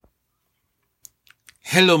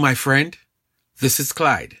Hello, my friend. This is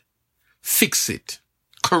Clyde. Fix it.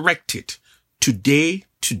 Correct it. Today,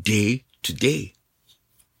 today, today.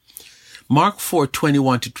 Mark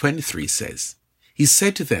 4:21-23 says, He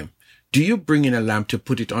said to them, Do you bring in a lamp to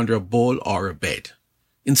put it under a bowl or a bed?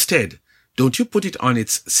 Instead, don't you put it on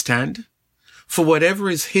its stand? For whatever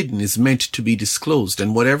is hidden is meant to be disclosed,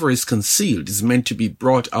 and whatever is concealed is meant to be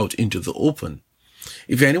brought out into the open.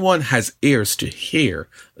 If anyone has ears to hear,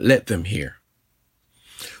 let them hear.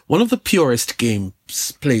 One of the purest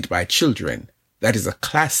games played by children, that is a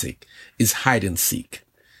classic, is hide and seek.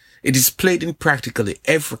 It is played in practically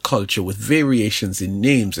every culture with variations in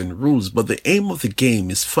names and rules, but the aim of the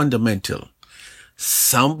game is fundamental.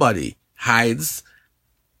 Somebody hides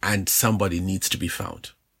and somebody needs to be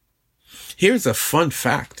found. Here's a fun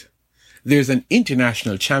fact. There's an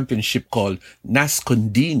international championship called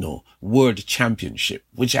Nascondino World Championship,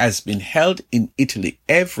 which has been held in Italy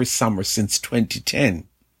every summer since 2010.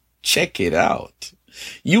 Check it out.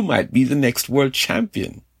 You might be the next world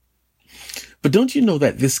champion. But don't you know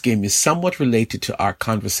that this game is somewhat related to our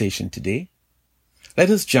conversation today?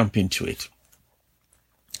 Let us jump into it.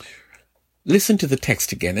 Listen to the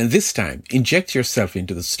text again, and this time, inject yourself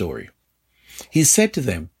into the story. He said to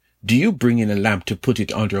them, Do you bring in a lamp to put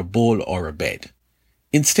it under a bowl or a bed?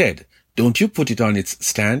 Instead, don't you put it on its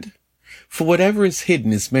stand? For whatever is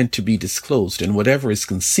hidden is meant to be disclosed, and whatever is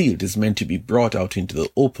concealed is meant to be brought out into the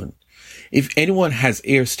open. If anyone has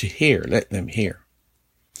ears to hear, let them hear.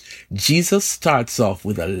 Jesus starts off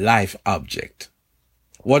with a live object.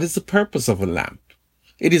 What is the purpose of a lamp?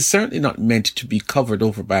 It is certainly not meant to be covered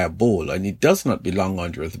over by a bowl, and it does not belong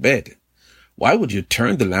under the bed. Why would you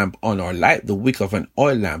turn the lamp on or light the wick of an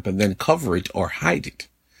oil lamp and then cover it or hide it?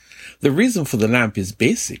 The reason for the lamp is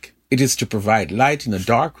basic. It is to provide light in a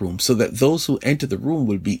dark room so that those who enter the room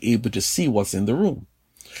will be able to see what's in the room.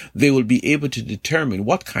 They will be able to determine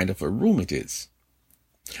what kind of a room it is.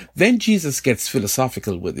 Then Jesus gets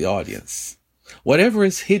philosophical with the audience. Whatever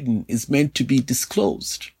is hidden is meant to be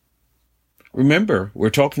disclosed. Remember, we're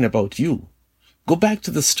talking about you. Go back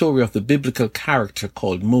to the story of the biblical character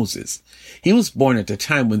called Moses. He was born at a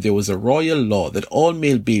time when there was a royal law that all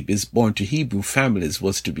male babies born to Hebrew families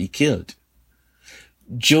was to be killed.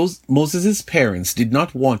 Moses' parents did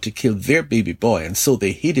not want to kill their baby boy, and so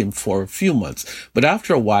they hid him for a few months. But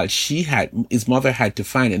after a while, his mother had to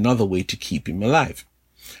find another way to keep him alive.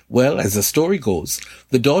 Well, as the story goes,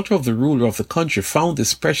 the daughter of the ruler of the country found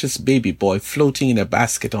this precious baby boy floating in a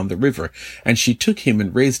basket on the river, and she took him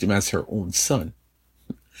and raised him as her own son.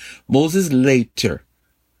 Moses later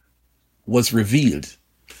was revealed.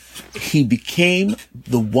 He became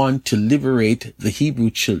the one to liberate the Hebrew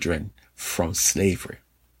children from slavery.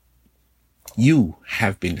 You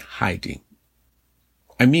have been hiding.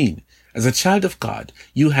 As a child of God,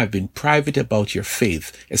 you have been private about your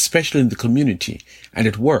faith, especially in the community and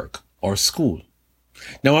at work or school.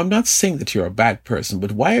 Now, I'm not saying that you're a bad person,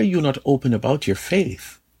 but why are you not open about your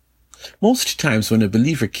faith? Most times when a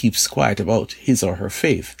believer keeps quiet about his or her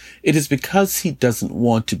faith, it is because he doesn't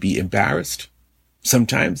want to be embarrassed.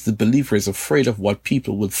 Sometimes the believer is afraid of what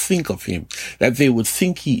people will think of him, that they would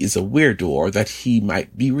think he is a weirdo or that he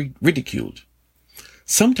might be ridiculed.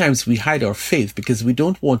 Sometimes we hide our faith because we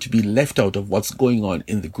don't want to be left out of what's going on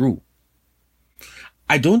in the group.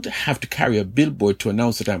 I don't have to carry a billboard to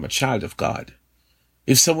announce that I'm a child of God.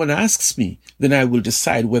 If someone asks me, then I will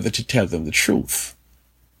decide whether to tell them the truth.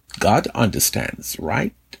 God understands,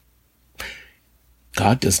 right?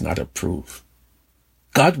 God does not approve.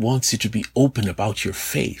 God wants you to be open about your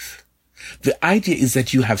faith. The idea is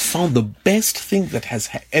that you have found the best thing that has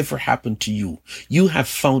ever happened to you. You have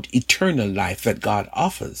found eternal life that God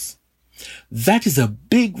offers. That is a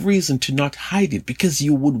big reason to not hide it, because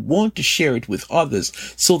you would want to share it with others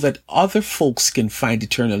so that other folks can find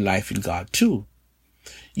eternal life in God too.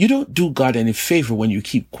 You don't do God any favor when you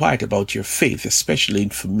keep quiet about your faith, especially in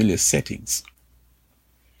familiar settings.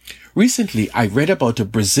 Recently, I read about a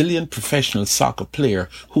Brazilian professional soccer player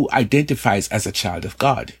who identifies as a child of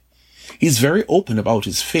God. He's very open about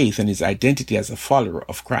his faith and his identity as a follower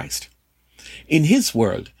of Christ. In his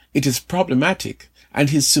world, it is problematic, and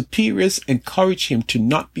his superiors encourage him to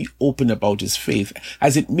not be open about his faith,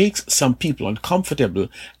 as it makes some people uncomfortable,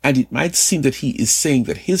 and it might seem that he is saying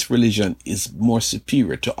that his religion is more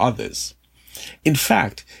superior to others. In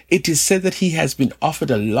fact, it is said that he has been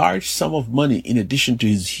offered a large sum of money in addition to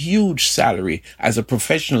his huge salary as a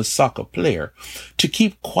professional soccer player to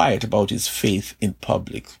keep quiet about his faith in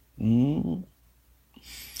public.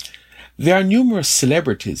 There are numerous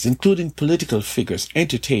celebrities, including political figures,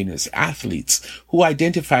 entertainers, athletes, who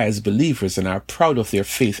identify as believers and are proud of their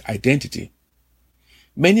faith identity.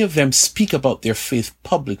 Many of them speak about their faith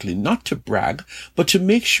publicly, not to brag, but to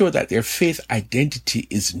make sure that their faith identity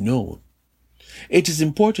is known. It is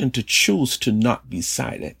important to choose to not be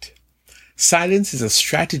silent. Silence is a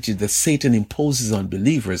strategy that Satan imposes on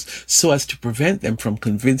believers so as to prevent them from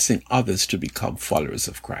convincing others to become followers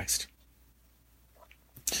of Christ.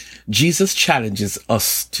 Jesus challenges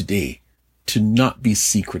us today to not be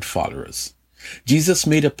secret followers. Jesus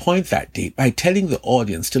made a point that day by telling the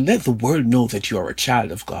audience to let the world know that you are a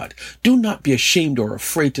child of God. Do not be ashamed or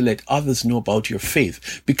afraid to let others know about your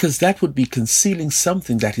faith, because that would be concealing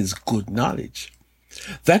something that is good knowledge.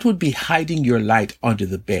 That would be hiding your light under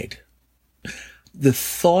the bed. The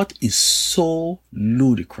thought is so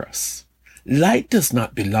ludicrous. Light does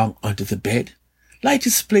not belong under the bed. Light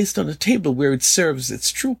is placed on a table where it serves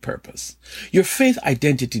its true purpose. Your faith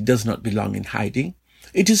identity does not belong in hiding.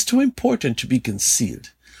 It is too important to be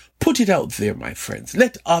concealed. Put it out there, my friends.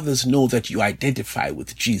 Let others know that you identify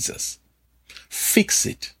with Jesus. Fix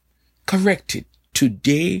it. Correct it.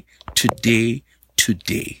 Today, today,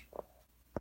 today.